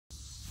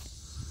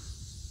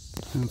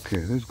Okay,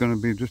 this is going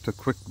to be just a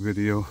quick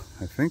video,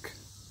 I think.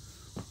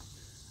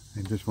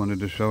 I just wanted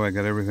to show I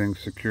got everything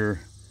secure.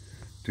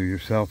 Do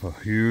yourself a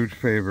huge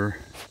favor.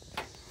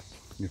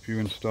 If you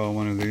install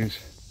one of these,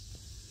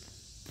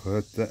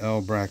 put the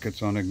L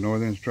brackets on. Ignore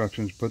the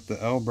instructions. Put the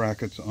L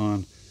brackets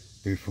on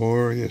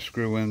before you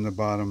screw in the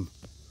bottom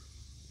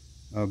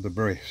of the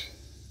brace.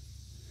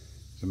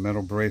 It's a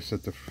metal brace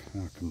that the...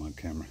 Oh, come on,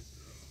 camera.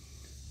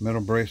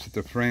 Metal brace that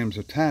the frame's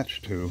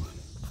attached to,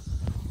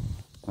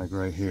 like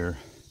right here.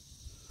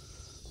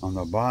 On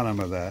the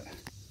bottom of that,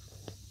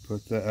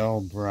 put the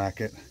L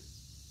bracket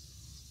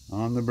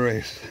on the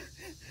brace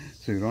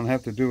so you don't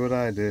have to do what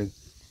I did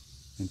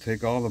and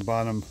take all the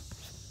bottom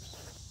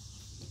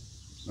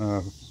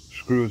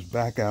screws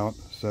back out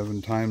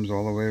 7 times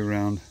all the way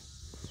around.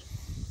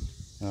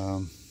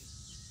 A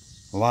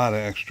lot of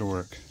extra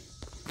work.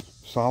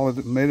 Solid,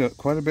 it made it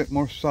quite a bit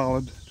more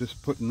solid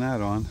just putting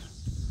that on.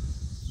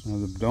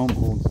 The dome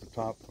holds the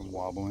top from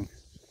wobbling.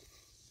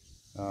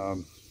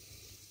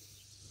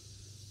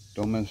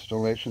 Dome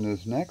installation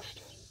is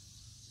next.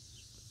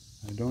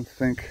 I don't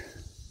think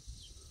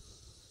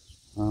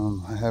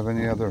I have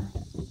any other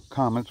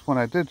comments. When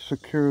I did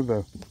secure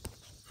the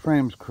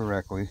frames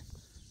correctly,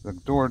 the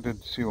door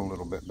did seal a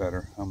little bit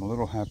better. I'm a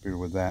little happier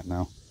with that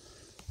now.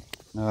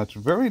 Now it's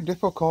very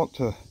difficult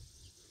to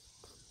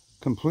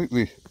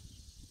completely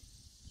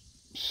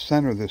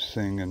center this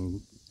thing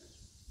and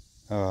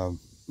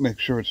make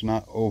sure it's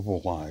not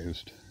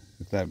ovalized,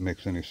 if that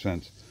makes any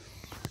sense.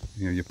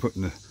 You know,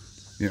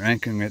 you're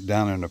anchoring it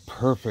down in a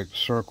perfect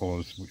circle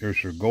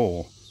is your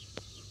goal.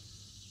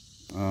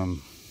 I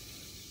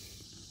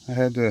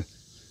had to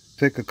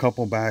take a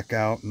couple back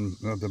out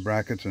of the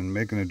brackets and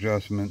make an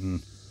adjustment,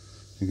 and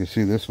you can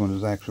see this one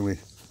is actually,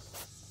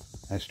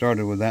 I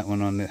started with that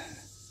one on the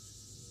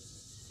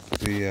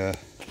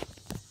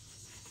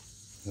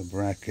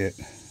bracket.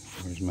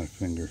 Where's my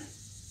finger?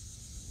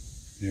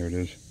 There it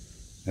is.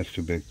 That's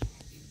too big.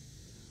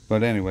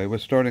 But anyway, we're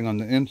starting on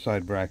the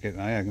inside bracket.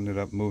 I ended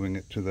up moving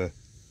it to the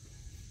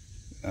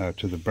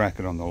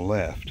bracket on the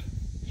left.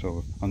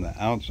 So on the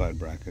outside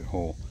bracket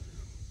hole,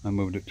 I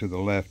moved it to the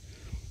left.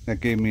 That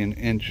gave me an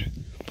inch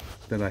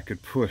that I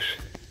could push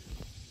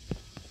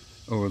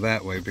over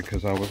that way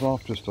because I was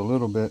off just a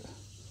little bit.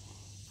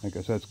 Like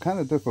I said, it's kind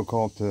of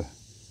difficult to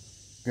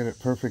get it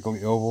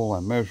perfectly oval. I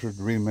measured,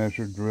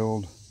 remeasured,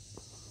 drilled,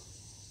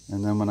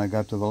 and then when I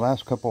got to the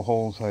last couple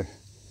holes, I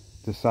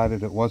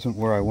decided it wasn't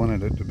where I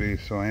wanted it to be,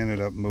 so I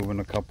ended up moving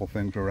a couple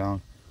things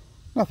around.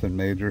 Nothing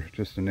major,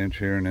 just an inch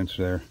here, an inch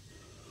there.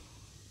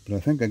 But I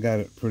think I got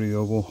it pretty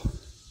oval,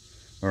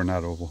 or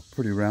not oval,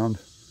 pretty round.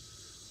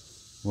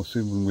 We'll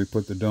see when we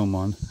put the dome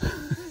on.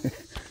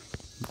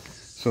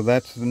 So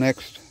that's the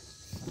next.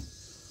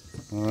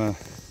 All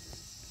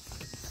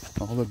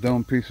the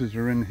dome pieces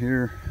are in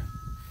here.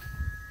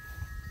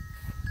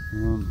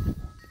 I'm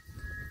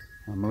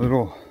a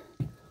little,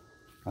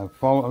 I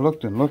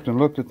looked and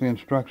looked at the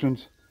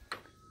instructions.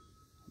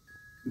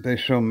 They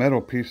show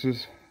metal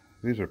pieces.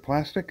 These are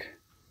plastic,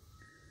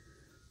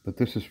 but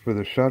this is for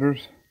the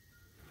shutters.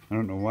 I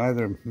don't know why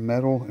they're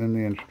metal in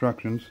the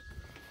instructions,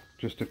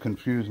 just to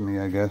confuse me,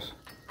 I guess.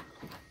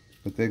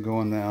 But they go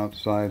on the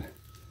outside.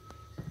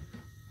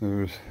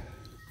 There's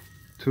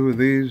 2 of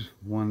these,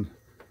 one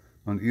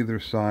on either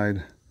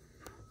side.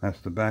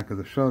 That's the back of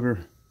the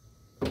shutter.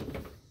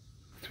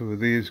 2 of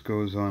these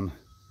goes on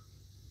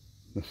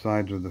the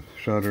sides of the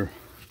shutter.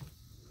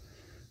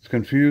 It's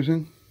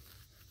confusing.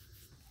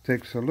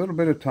 Takes a little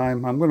bit of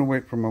time. I'm going to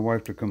wait for my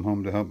wife to come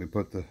home to help me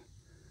put the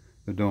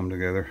dome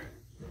together.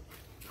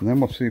 And then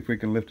we'll see if we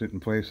can lift it in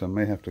place. I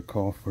may have to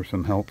call for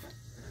some help.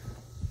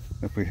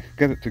 If we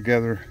get it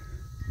together,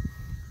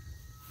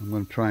 I'm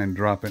going to try and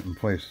drop it in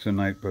place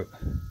tonight, but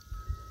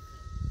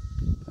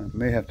I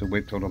may have to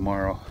wait till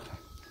tomorrow.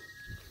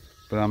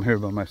 But I'm here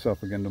by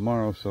myself again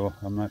tomorrow, so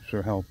I'm not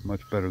sure how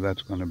much better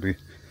that's going to be.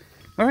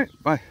 All right,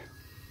 bye.